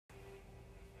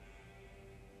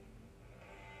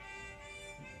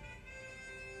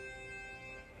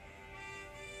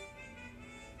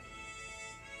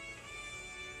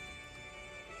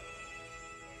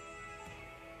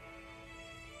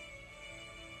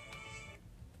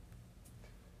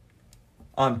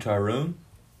I'm Tyrone,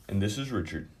 and this is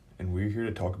Richard, and we're here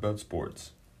to talk about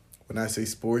sports. When I say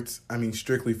sports, I mean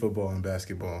strictly football and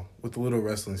basketball, with a little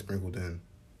wrestling sprinkled in.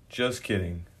 Just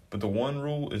kidding, but the one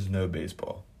rule is no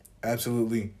baseball.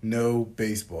 Absolutely no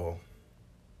baseball.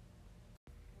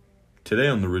 Today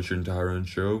on the Richard and Tyrone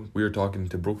Show, we are talking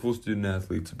to Brookville student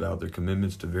athletes about their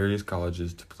commitments to various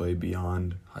colleges to play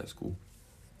beyond high school.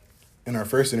 In our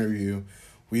first interview,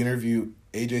 we interviewed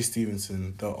A.J.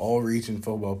 Stevenson, the all-region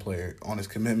football player, on his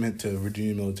commitment to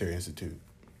Virginia Military Institute.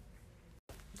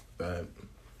 What's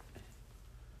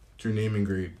your name and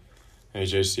grade?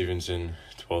 A.J. Stevenson,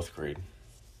 12th grade.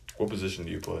 What position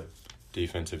do you play?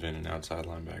 Defensive end and outside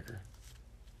linebacker.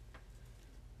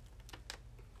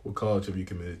 What college have you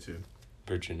committed to?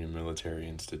 Virginia Military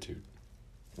Institute.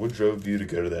 What drove you to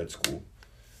go to that school?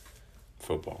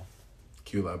 Football.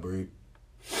 Can you elaborate?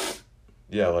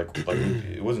 Yeah, like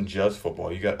it wasn't just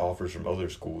football. You got offers from other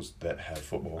schools that have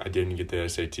football. I didn't get the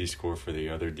SAT score for the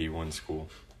other D1 school.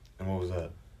 And what was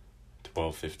that?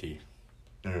 1250.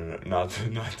 No, not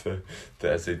the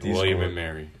SAT score. William and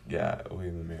Mary. Yeah,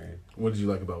 William and Mary. What did you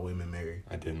like about William and Mary?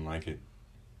 I didn't like it.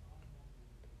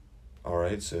 All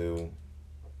right, so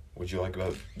what'd you like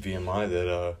about VMI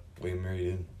that William and Mary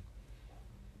didn't?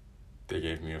 They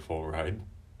gave me a full ride,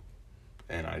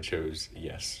 and I chose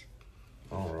yes.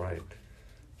 All right.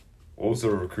 What was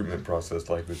the recruitment process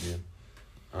like with you?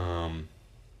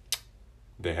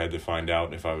 They had to find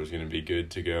out if I was going to be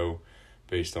good to go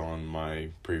based on my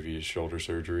previous shoulder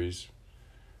surgeries,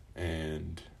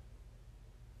 and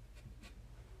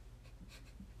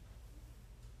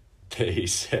they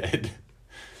said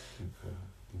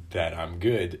that I'm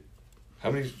good.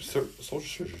 How many soldier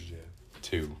surgeries did you have?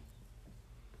 2.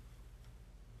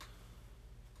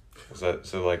 Was that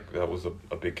so? Like that was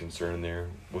a big concern there.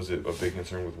 Was it a big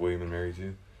concern with William and Mary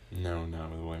too? No,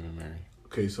 not with William and Mary.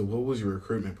 Okay, so what was your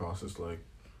recruitment process like?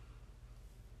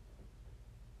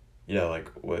 Yeah, like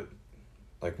what?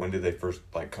 Like when did they first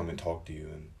come and talk to you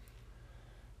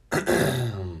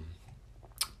and?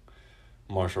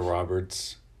 Marshall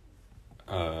Roberts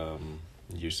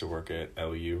used to work at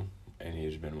LU, and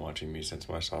he's been watching me since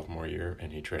my sophomore year,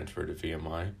 and he transferred to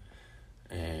VMI,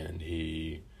 and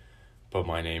he put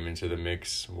my name into the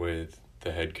mix with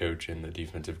the head coach and the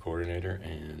defensive coordinator,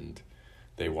 and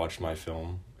they watched my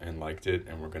film and liked it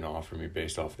and were going to offer me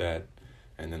based off that.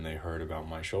 And then they heard about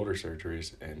my shoulder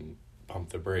surgeries and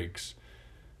pumped the brakes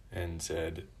and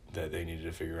said that they needed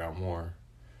to figure out more.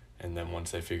 And then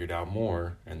once they figured out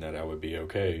more and that I would be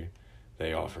okay,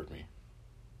 they offered me.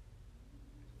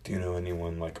 Do you know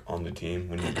anyone on the team?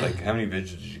 When you how many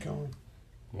visits did you go on?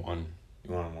 1.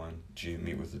 You went on 1. Did you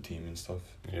meet with the team and stuff?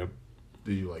 Yep.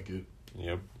 Did you like it?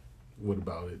 Yep. What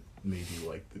about it made you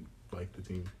like the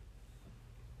team?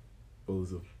 What was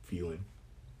the feeling?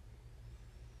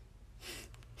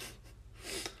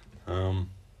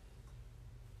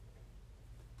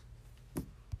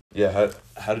 Yeah,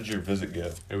 how did your visit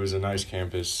go? It was a nice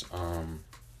campus.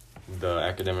 The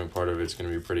academic part of it's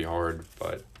going to be pretty hard,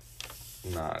 but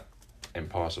not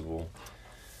impossible.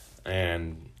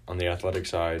 And on the athletic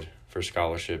side, for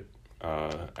scholarship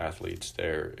athletes,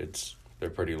 they're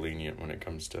pretty lenient when it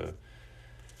comes to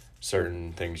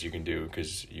certain things you can do,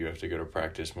 because you have to go to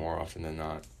practice more often than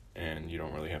not, and you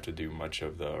don't really have to do much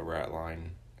of the rat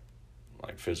line,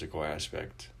 physical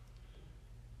aspect,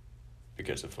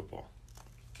 because of football.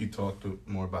 You talked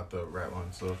more about the rat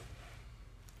line stuff.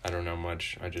 I don't know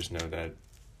much. I just know that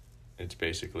it's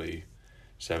basically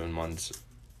 7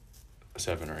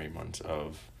 or 8 months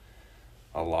of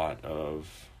a lot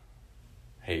of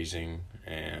hazing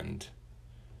and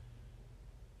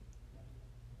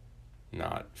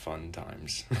not fun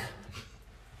times.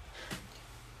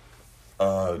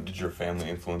 Did your family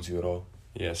influence you at all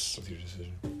Yes. with your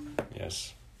decision?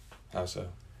 Yes. How so?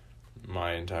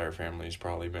 My entire family's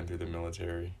probably been through the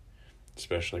military,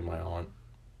 especially my aunt,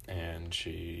 and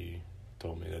she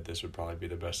told me that this would probably be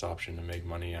the best option to make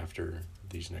money after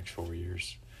these next 4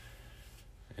 years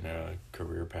in a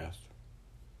career path.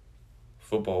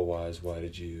 Football-wise, why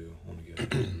did you want to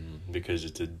go? Because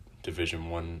it's a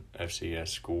Division I FCS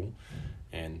school,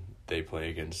 and they play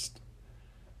against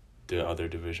the other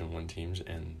Division I teams,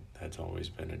 and that's always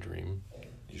been a dream.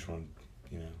 You just want,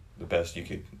 the best you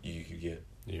could get.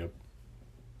 Yep.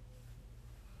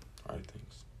 All right,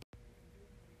 thanks.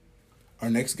 Our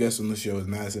next guest on the show is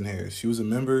Madison Harris. She was a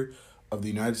member of the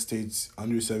United States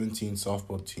Under-17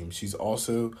 softball team. She's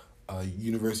also a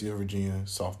University of Virginia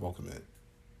softball commit.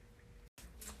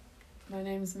 My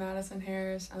name is Madison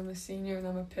Harris. I'm a senior and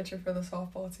I'm a pitcher for the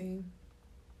softball team.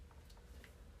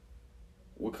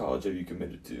 What college have you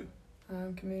committed to?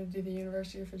 I'm committed to the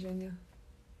University of Virginia.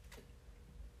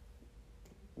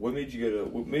 What made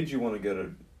you want to go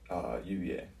to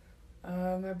UVA?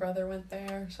 My brother went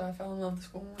there, so I fell in love with the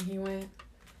school when he went.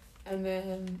 And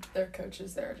then their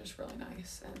coaches there are just really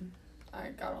nice, and I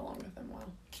got along with them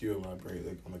well. Can you elaborate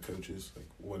on the coaches?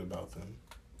 What about them?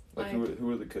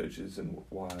 Who are the coaches and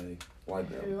why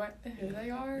them? Who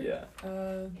they are? Yeah.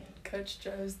 Coach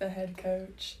Joe's the head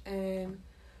coach, and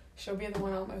she'll be the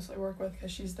one I'll mostly work with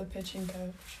because she's the pitching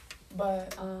coach.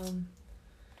 But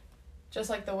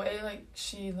just the way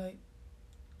she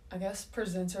I guess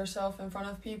presents herself in front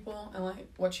of people and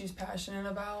what she's passionate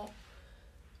about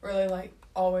really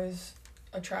always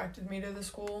attracted me to the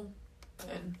school.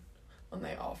 And when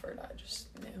they offered, I just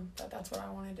knew that that's what I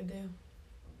wanted to do.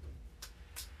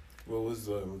 What was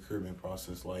the recruitment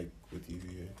process like with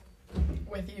UVA?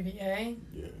 With UVA?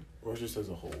 Yeah. Or just as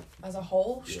a whole? As a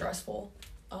whole, yeah. Stressful.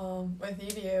 With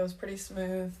UVA, it was pretty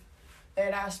smooth. They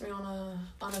had asked me on a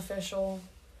unofficial,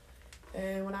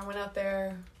 and when I went out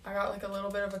there, I got a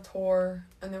little bit of a tour,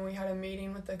 and then we had a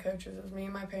meeting with the coaches. It was me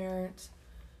and my parents,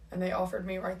 and they offered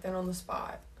me right then on the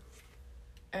spot.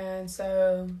 And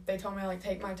so they told me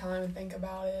take my time and think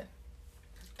about it.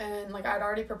 And I'd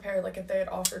already prepared if they had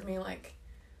offered me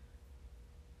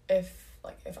if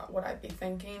what I'd be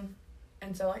thinking.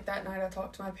 And so that night I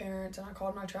talked to my parents and I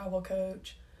called my travel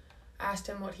coach, asked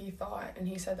him what he thought, and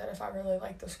he said that if I really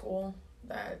liked the school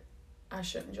that I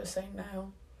shouldn't just say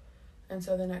no. And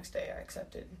so the next day I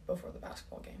accepted before the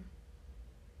basketball game.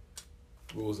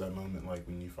 What was that moment like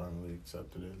when you finally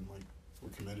accepted it and were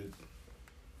committed?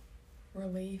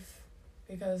 Relief,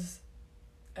 because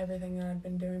everything that I'd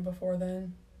been doing before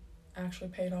then actually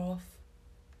paid off.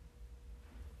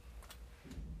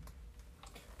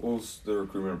 What was the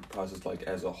recruitment process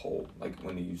as a whole?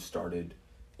 When you started,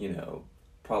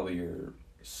 probably your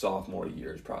sophomore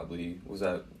years, was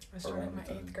that I started around my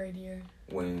the time 8th grade year.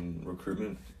 when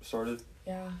recruitment started?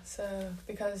 Yeah, so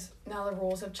because now the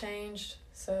rules have changed,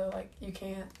 so you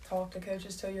can't talk to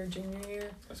coaches till your junior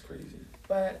year. That's crazy.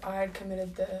 But I had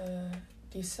committed the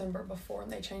December before,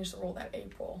 and they changed the rule that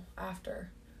April after.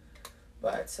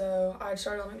 But so I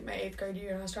started my 8th grade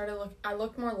year, and I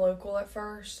looked more local at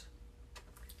first,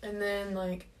 and then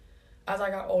as I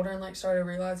got older and started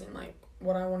realizing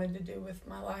what I wanted to do with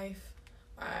my life,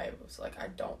 I was I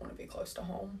don't want to be close to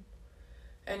home.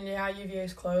 And yeah, UVA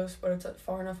is close, but it's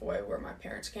far enough away where my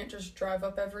parents can't just drive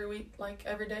up every week,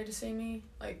 every day to see me.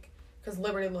 Because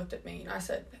Liberty looked at me, and I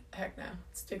said, heck no,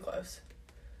 it's too close.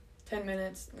 10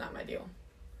 minutes, not my deal.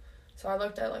 So I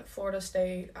looked at, Florida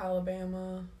State,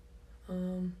 Alabama,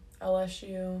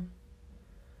 LSU.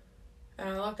 And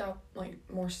I looked out,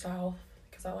 more south,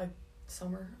 because I like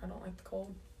summer. I don't like the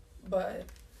cold. But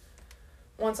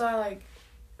once I,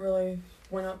 really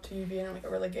went up to UVA and I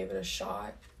really gave it a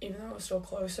shot, even though it was still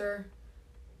closer,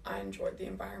 I enjoyed the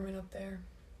environment up there.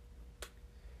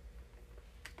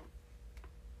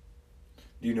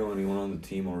 Do you know anyone on the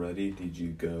team already? Did you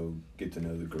go get to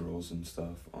know the girls and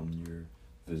stuff on your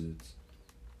visits?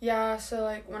 Yeah,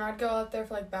 so when I'd go out there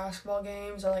for basketball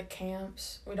games or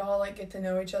camps, we'd all get to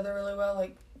know each other really well.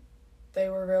 They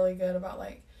were really good about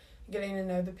getting to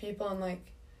know the people, and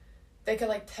they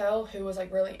could tell who was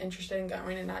really interested in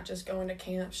going and not just going to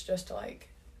camps just to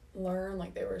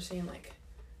learn. They were seeing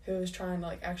who was trying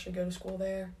to actually go to school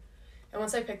there. And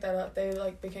once they picked that up, they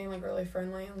became really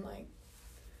friendly, and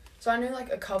so I knew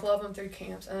a couple of them through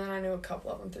camps, and then I knew a couple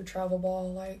of them through travel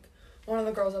ball. One of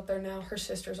the girls up there now, her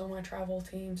sister's on my travel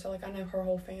team, so I know her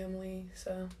whole family.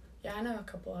 So yeah, I know a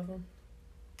couple of them.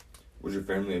 Was your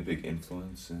family a big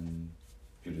influence in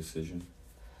your decision?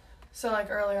 So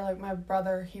earlier, my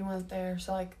brother, he went there,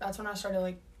 so that's when I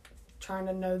started trying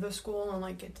to know the school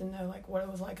and get to know what it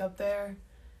was up there.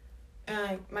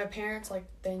 And my parents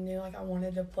they knew I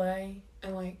wanted to play,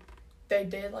 and they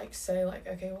did say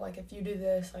okay, well if you do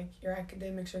this, your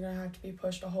academics are gonna have to be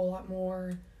pushed a whole lot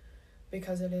more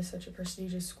because it is such a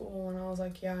prestigious school. And I was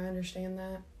yeah, I understand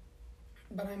that,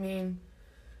 but I mean,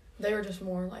 they were just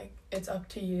more it's up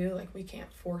to you, we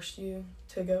can't force you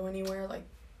to go anywhere,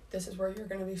 this is where you're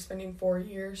going to be spending 4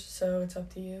 years, so it's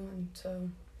up to you. And so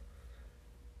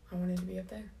I wanted to be up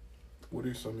there. What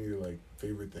are some of your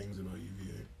favorite things about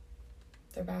UVA?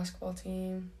 Their basketball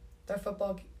team. Their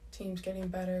football team's getting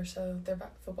better, so their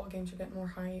football games are getting more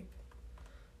hype.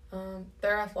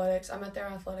 Their athletics. I met their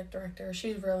athletic director.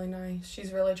 She's really nice.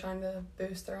 She's really trying to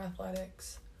boost their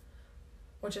athletics,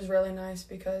 which is really nice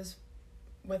because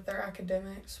with their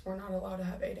academics, we're not allowed to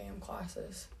have 8 a.m.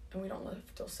 classes, and we don't live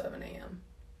till 7 a.m.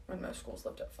 when most schools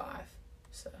lift at 5.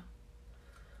 So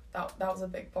that was a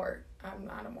big part. I'm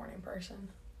not a morning person.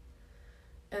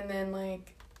 And then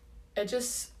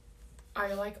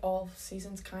I like all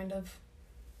seasons kind of.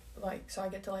 So I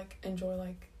get to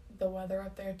enjoy the weather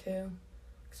up there too.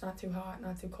 It's not too hot,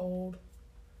 not too cold.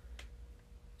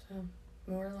 So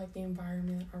more like the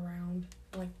environment around.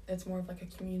 Like it's more of like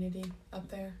a community up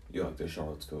there. You like the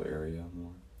Charlottesville area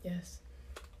more? Yes.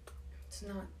 It's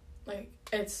not like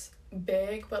it's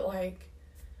big, but like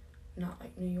not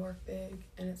like New York big,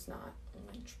 and it's not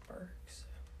Lynchburg. So.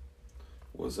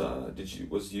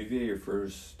 Was UVA your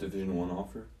first Division I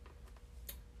offer?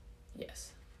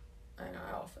 Yes. I know.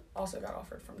 I also got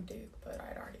offered from Duke, but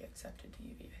I'd already accepted to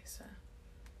UVA. So.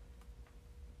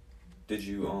 Did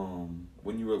you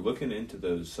when you were looking into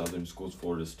those southern schools,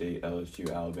 Florida State,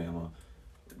 LSU, Alabama,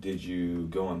 did you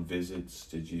go on visits?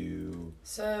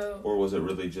 Or was it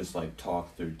really just like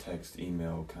talk through text,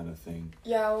 email kind of thing?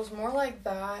 Yeah, it was more like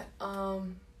that.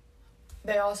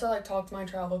 They also like talked to my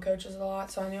travel coaches a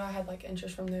lot, so I knew I had like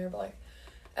interest from there. But like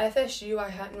FSU, I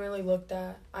hadn't really looked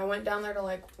at. I went down there to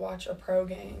like watch a pro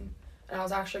game, and I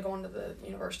was actually going to the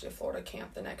University of Florida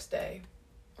camp the next day,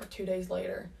 or 2 days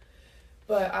later.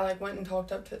 But I like went and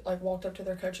walked up to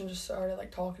their coach and just started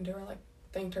like talking to her, like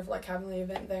thanked her for like having the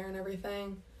event there and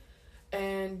everything.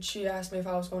 And she asked me if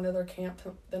I was going to their camp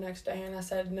the next day, and I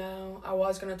said no. I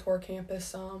was going to tour campus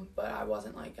some, but I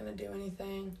wasn't like going to do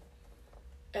anything.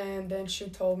 And then she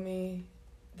told me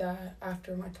that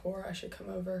after my tour I should come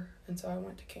over, and so I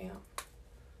went to camp.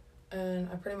 And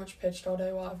I pretty much pitched all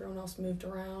day while everyone else moved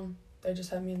around. They just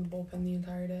had me in the bullpen the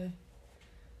entire day.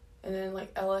 And then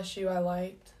like LSU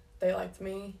they liked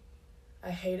me.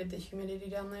 I hated the humidity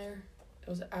down there. It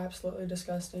was absolutely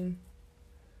disgusting.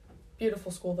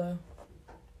 Beautiful school though.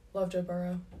 Love Joe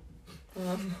Burrow.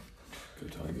 Go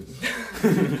Tigers.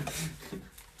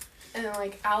 And then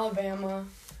like Alabama,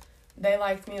 they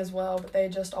liked me as well, but they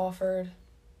just offered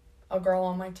a girl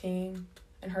on my team,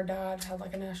 and her dad had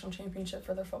like a national championship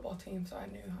for their football team, so I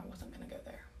knew I wasn't going to go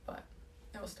there, but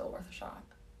it was still worth a shot.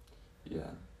 Yeah.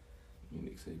 I mean,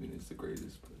 Nick Saban is the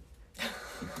greatest, but...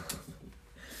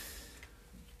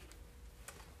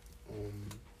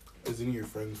 Is any of your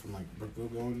friends from like Brookville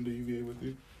going to UVA with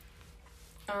you?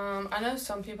 I know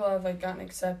some people have like gotten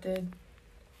accepted.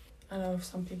 I know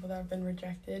some people that have been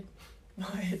rejected,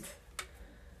 but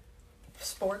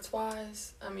sports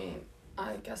wise, I mean,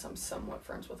 I guess I'm somewhat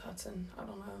friends with Hudson. I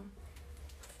don't know.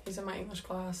 He's in my English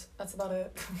class. That's about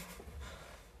it.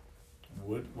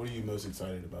 What are you most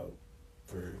excited about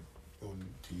for going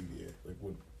to UVA? Like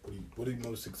what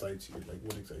most excites you? Like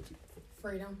what excites you?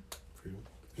 Freedom. Freedom.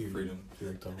 Freedom. You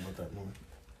like talking about that more?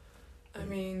 I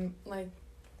mean, like,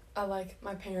 I like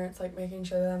my parents, like, making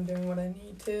sure that I'm doing what I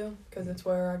need to, because it's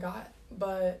where I got,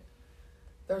 but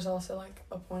there's also, like,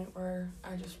 a point where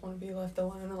I just want to be left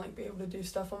alone and, like, be able to do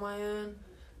stuff on my own,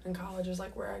 and college is,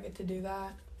 like, where I get to do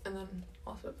that, and then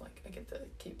also, like, I get to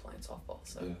keep playing softball,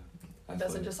 so yeah, it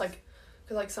doesn't just, like,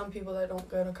 because, like, some people that don't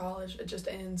go to college, it just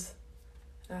ends,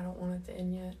 and I don't want it to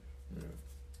end yet. Yeah.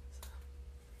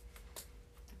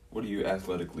 What are you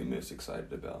athletically most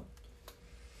excited about?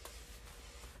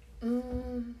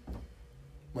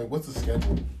 Like, what's the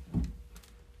schedule?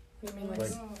 You mean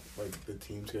like the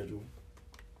team schedule?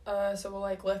 So we'll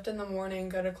like lift in the morning,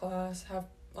 go to class, have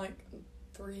like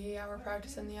 3-hour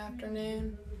practice in the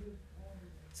afternoon.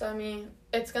 So I mean,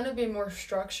 it's gonna be more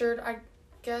structured, I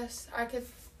guess I could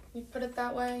put it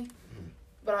that way.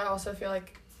 But I also feel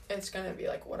like it's gonna be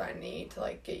like what I need to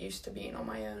like get used to being on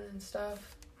my own and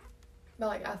stuff. But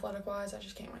like athletic wise, I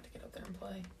just can't wait to get up there and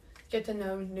play. Get to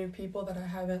know new people that I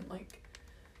haven't like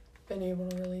been able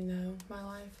to really know my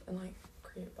life and like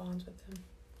create bonds with them.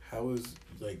 How has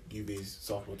like UVA's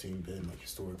softball team been like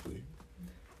historically?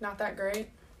 Not that great.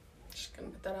 Just gonna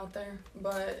put that out there.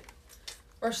 But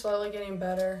we're slowly getting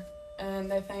better,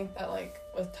 and they think that like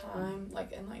with time,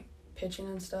 like and like pitching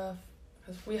and stuff,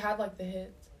 because we had like the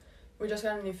hits. We just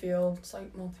got a new field. It's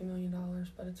like $multi-million,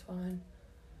 but it's fine.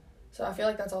 So I feel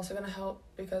like that's also going to help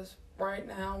because right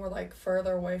now we're, like,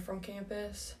 further away from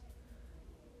campus.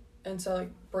 And so, like,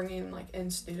 bringing, like, in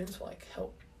students will, like,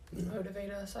 help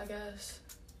motivate us, I guess.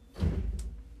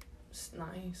 It's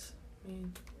nice. I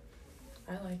mean,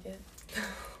 I like it.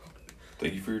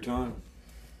 Thank you for your time.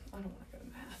 I don't want to go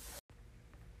to math.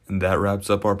 And that wraps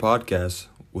up our podcast.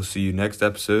 We'll see you next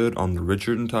episode on The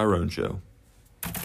Richard and Tyrone Show.